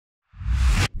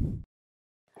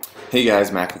Hey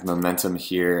guys, Mac with Momentum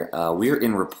here. We're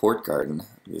in Report Garden,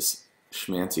 this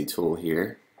schmancy tool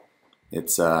here.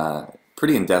 It's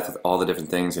pretty in-depth with all the different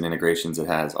things and integrations it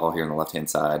has all here on the left-hand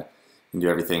side. You can do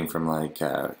everything from like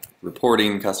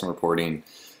reporting, custom reporting,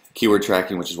 keyword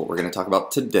tracking, which is what we're going to talk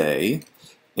about today,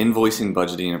 invoicing,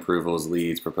 budgeting, approvals,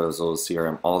 leads, proposals,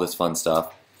 CRM, all this fun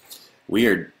stuff. We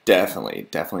are definitely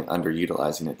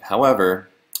underutilizing it. However,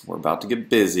 we're about to get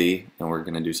busy and we're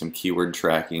going to do some keyword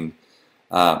tracking.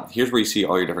 Here's where you see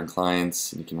all your different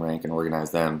clients, and you can rank and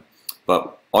organize them.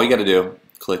 But all you got to do,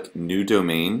 click New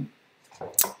Domain,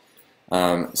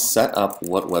 set up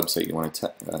what website you want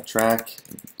to track.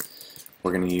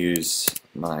 We're going to use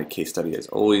my case study as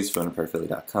always,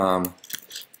 phonerepairphilly.com.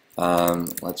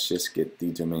 Let's just get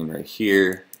the domain right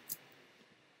here,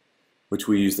 which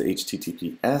we use the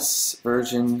HTTPS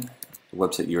version. The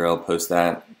website URL, post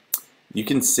that. You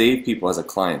can save people as a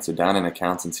client. So down in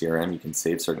accounts and CRM, you can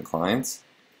save certain clients.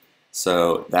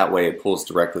 So that way it pulls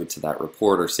directly to that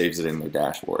report or saves it in their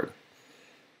dashboard.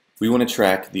 We want to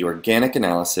track the organic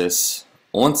analysis,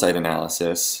 on-site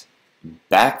analysis,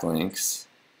 backlinks.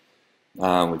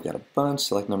 We've got a bunch,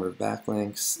 select number of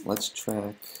backlinks. Let's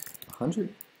track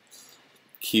 100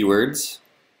 keywords.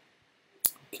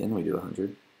 Can we do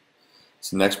 100?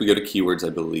 So next we go to keywords,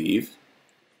 I believe.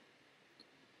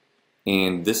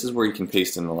 And this is where you can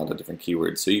paste in a lot of different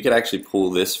keywords. So you could actually pull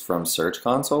this from Search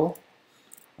Console,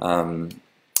 or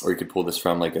you could pull this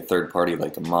from like a third party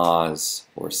like a Moz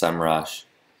or SEMrush.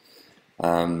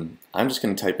 I'm just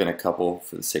going to type in a couple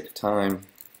for the sake of time.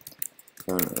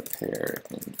 Phone repair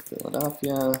in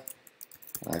Philadelphia.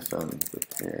 iPhone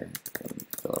repair in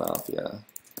Philadelphia.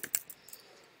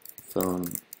 Phone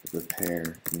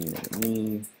repair near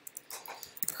me.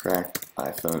 Cracked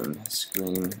iPhone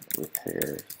screen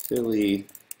repair Philly.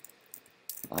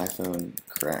 iPhone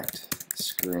cracked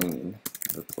screen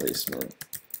replacement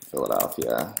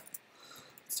Philadelphia.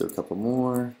 Let's do a couple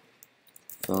more.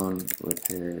 Phone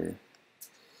repair.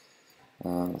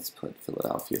 Let's put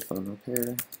Philadelphia phone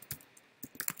repair.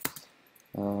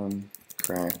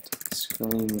 Cracked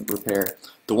screen repair.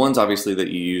 The ones obviously that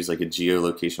you use like a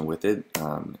geolocation with it,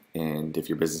 and if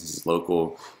your business is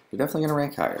local, you're definitely going to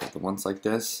rank higher. The ones like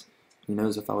this, who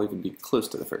knows if I'll even be close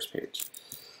to the first page.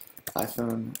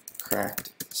 iPhone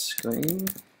cracked screen.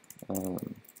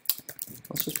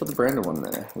 Let's just put the branded one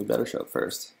there. We better show up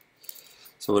first.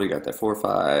 So what do you got there? 4 or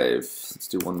 5. Let's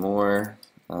do one more.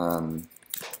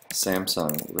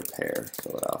 Samsung repair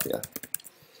Philadelphia.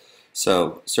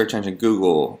 So search engine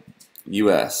Google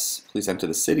US. Please enter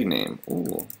the city name.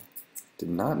 Ooh, did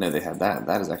not know they had that.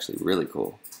 That is actually really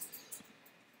cool.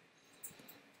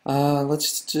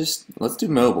 Let's do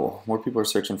mobile. More people are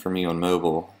searching for me on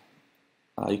mobile.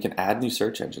 You can add new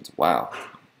search engines. Wow,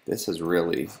 this has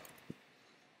really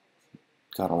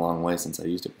gone a long way since I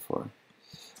used it before.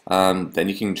 Then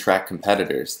you can track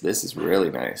competitors. This is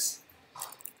really nice.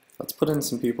 Let's put in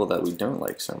some people that we don't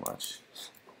like so much.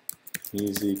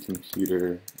 Easy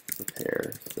Computer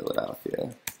Repair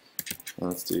Philadelphia. And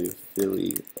let's do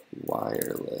Philly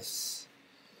Wireless.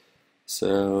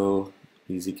 So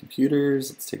Easy Computers,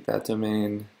 let's take that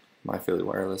domain. My Philly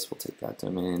Wireless, we'll take that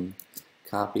domain.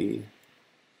 Copy.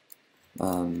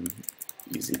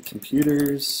 Easy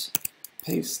Computers,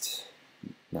 paste.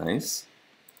 Nice.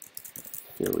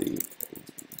 Philly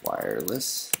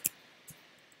Wireless.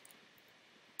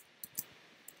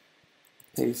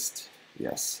 Paste.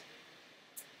 Yes.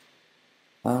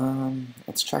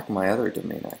 Let's track my other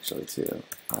domain actually too.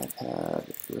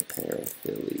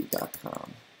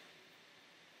 iPadRepairPhilly.com.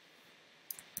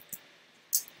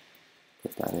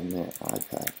 Put that in there.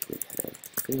 iPad Repair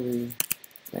Philly.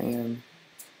 Bam.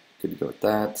 Good to go with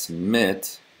that.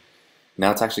 Submit.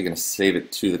 Now it's actually going to save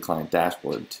it to the client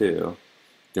dashboard too.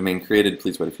 Domain created.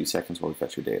 Please wait a few seconds while we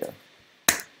fetch your data.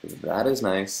 That is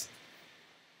nice.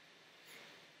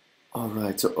 All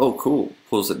right. So, oh, cool.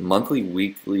 Pulls it monthly,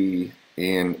 weekly,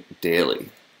 and daily.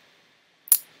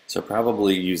 So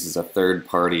probably uses a third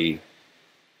party.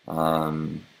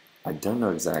 I don't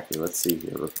know exactly. Let's see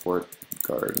here. Report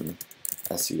Garden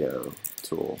SEO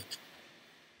tool.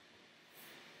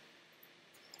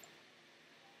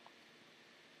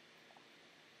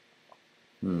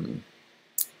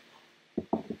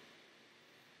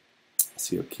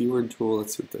 SEO keyword tool.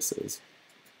 Let's see what this is.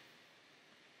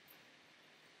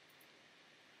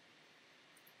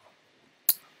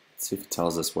 Let's see if it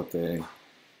tells us what they.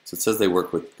 So it says they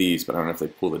work with these, but I don't know if they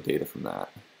pull the data from that.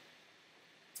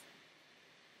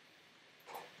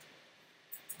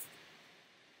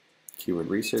 Keyword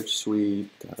research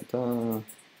suite.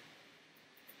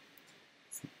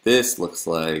 This looks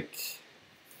like.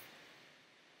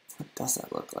 What does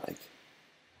that look like?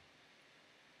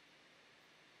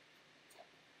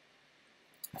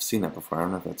 I've seen that before. I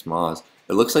don't know if that's Moz.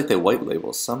 It looks like they white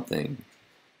label something,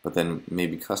 but then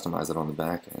maybe customize it on the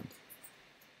back end.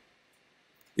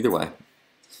 Either way,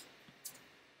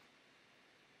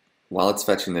 while it's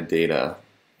fetching the data,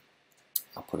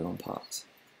 I'll put it on pause.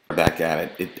 Back at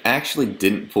it. It actually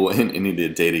didn't pull in any of the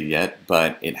data yet,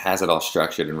 but it has it all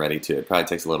structured and ready to. It probably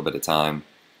takes a little bit of time.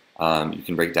 You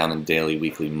can break down in daily,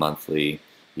 weekly, monthly.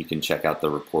 You can check out the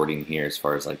reporting here as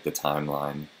far as like the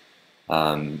timeline.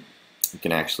 You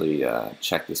can actually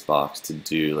check this box to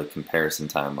do like comparison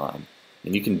timeline,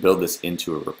 and you can build this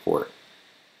into a report.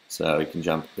 So you can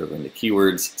jump over into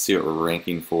keywords, see what we're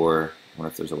ranking for. I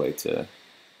wonder if there's a way to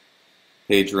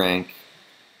page rank.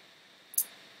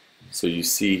 So you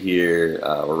see here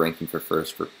we're ranking for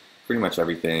first for pretty much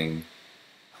everything.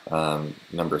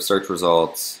 Number of search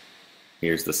results.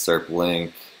 Here's the SERP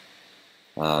link.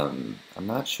 I'm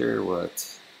not sure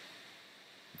what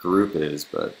group is,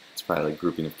 but it's probably like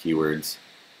grouping of keywords.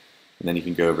 And then you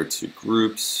can go over to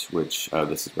groups, which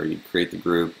this is where you create the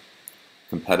group.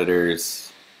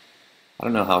 Competitors. I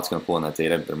don't know how it's going to pull in that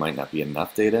data. There might not be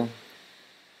enough data.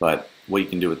 But what you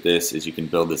can do with this is you can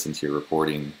build this into your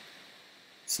reporting.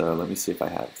 So let me see if I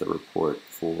have the report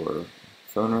for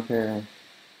phone repair.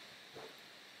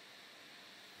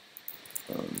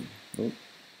 Oops,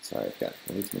 sorry, I've got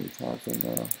way too many tabs right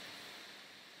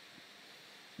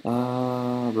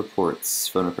now. Reports,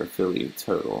 phone repair affiliate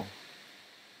total.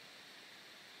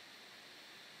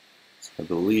 So I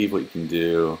believe what you can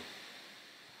do,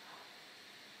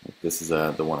 this is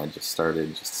the one I just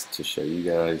started just to show you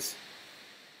guys.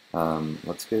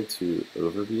 Let's go to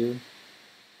overview.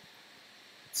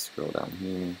 Let's scroll down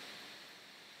here.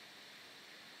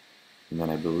 And then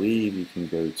I believe you can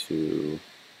go to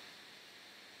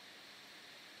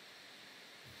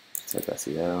type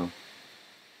SEO.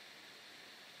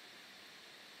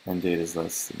 End date is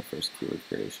less than the first keyword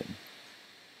creation.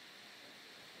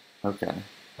 Okay.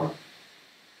 So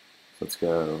let's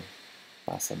go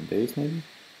last 7 days maybe?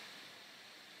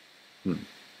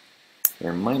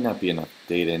 There might not be enough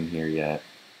data in here yet.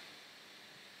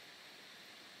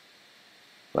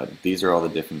 But these are all the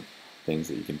different things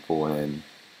that you can pull in.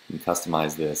 You can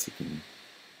customize this. You can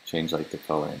change like the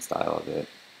color and style of it.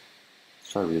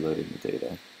 Let's try reloading the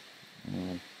data.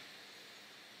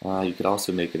 You could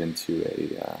also make it into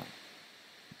a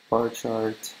bar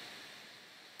chart.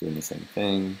 Doing the same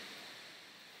thing.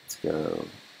 Let's go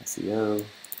SEO.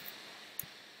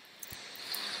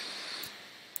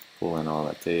 Pull in all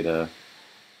that data.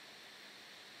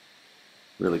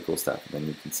 Really cool stuff. And then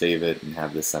you can save it and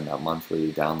have this send out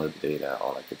monthly, download the data,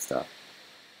 all that good stuff.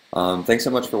 Thanks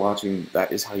so much for watching.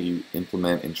 That is how you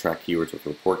implement and track keywords with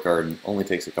Report Garden. Only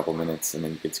takes a couple minutes, and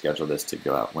then you can schedule this to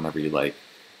go out whenever you like.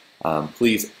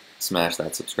 Please smash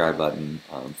that subscribe button,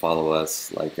 follow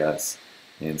us, like us,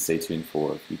 and stay tuned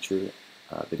for future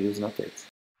videos and updates.